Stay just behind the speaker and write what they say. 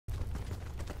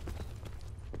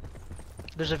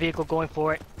There's a vehicle going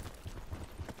for it.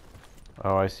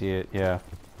 Oh, I see it, yeah.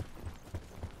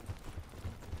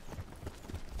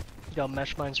 Got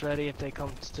mesh mines ready if they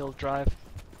come still drive.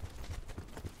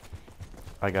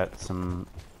 I got some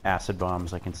acid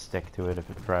bombs I can stick to it if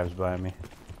it drives by me.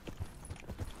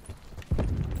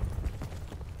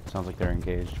 Sounds like they're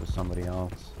engaged with somebody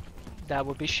else. That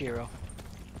would be Shiro.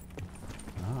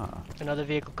 Ah. Another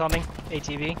vehicle coming.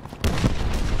 ATV.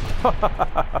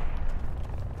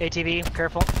 ATV,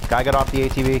 careful. Guy got off the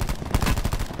ATV.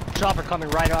 Chopper coming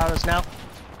right at us now.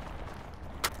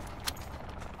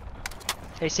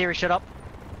 Hey Siri, shut up.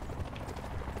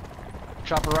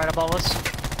 Chopper right above us.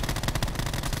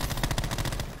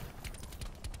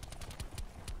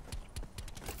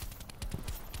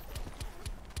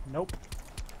 Nope.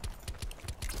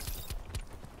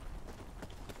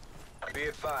 Be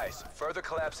advised, further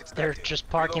collapse expected. They're just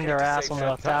parking their ass on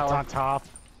the It's tower. on top.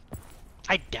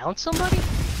 I downed somebody?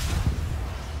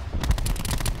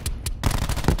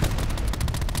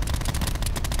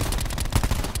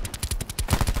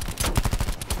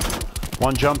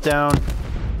 One jump down.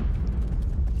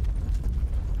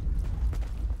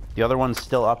 The other one's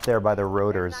still up there by the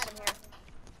rotors.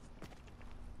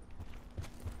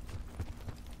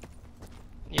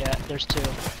 Yeah, there's two.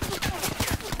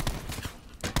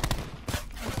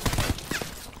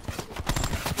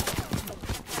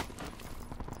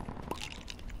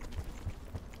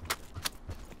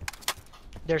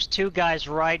 There's two guys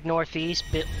right northeast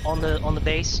on the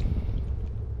base.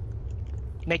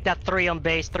 Make that three on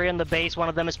base. Three on the base. One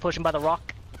of them is pushing by the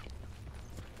rock.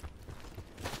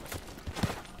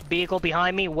 Vehicle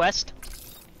behind me, west.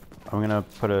 I'm gonna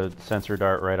put a sensor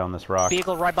dart right on this rock.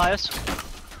 Vehicle right by us.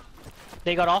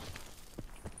 They got off.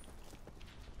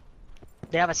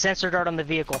 They have a sensor dart on the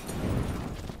vehicle.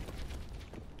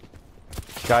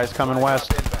 Guys coming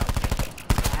west.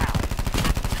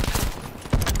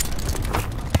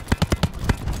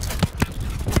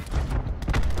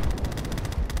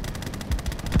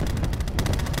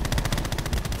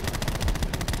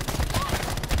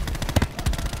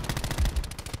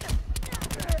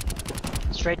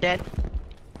 Straight dead.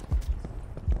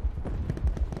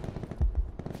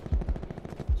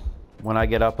 When I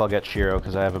get up, I'll get Shiro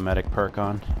because I have a medic perk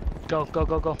on. Go, go,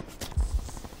 go, go.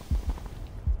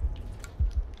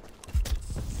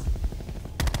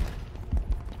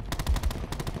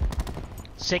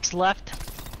 Six left.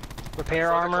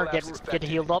 Repair armor. Get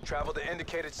healed up. Travel to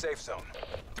indicated safe zone.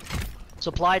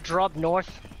 Supply drop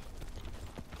north.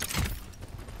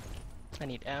 I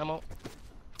need ammo.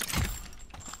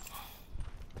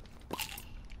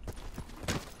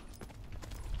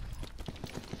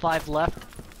 Five left.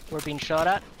 We're being shot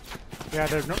at. Yeah,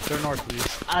 they're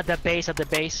northeast. At the base, at the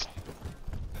base.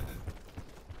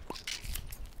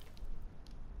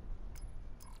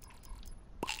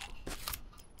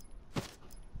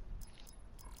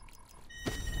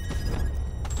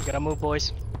 We gotta move,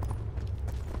 boys.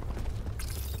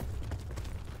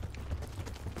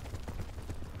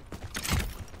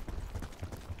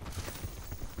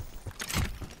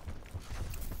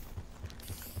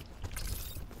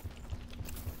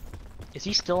 Is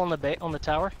he still on the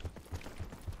tower?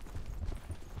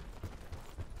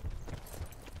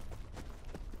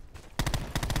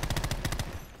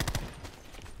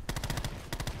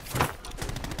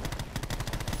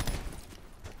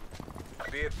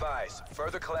 Be advised,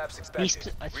 further collapse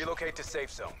expected. Relocate to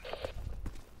safe zone.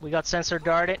 We got sensor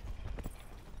darted.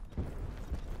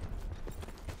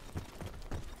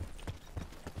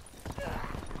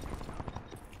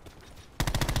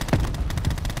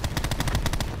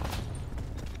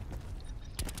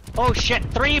 Oh shit,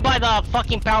 three by the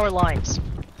fucking power lines.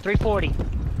 340.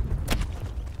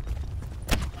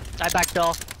 I backed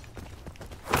off.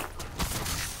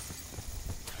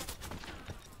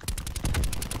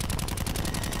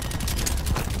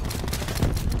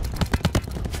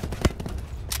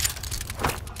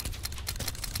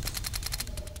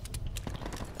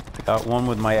 Got one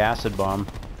with my acid bomb.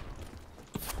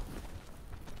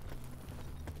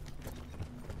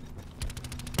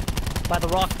 By the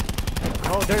rock.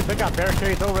 Oh, they got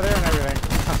barricades over there and everything.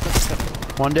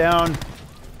 One down.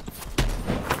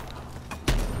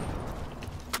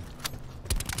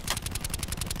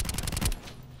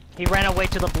 He ran away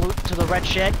to the red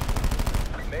shed.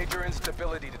 Major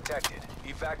instability detected.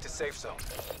 Evac to safe zone.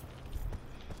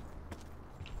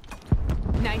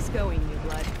 Nice going, new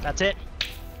blood. That's it.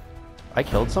 I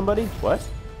killed somebody? What?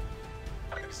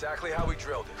 Exactly how we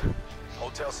drilled it.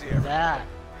 Hotel Sierra. That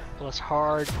was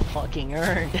hard fucking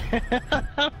earned.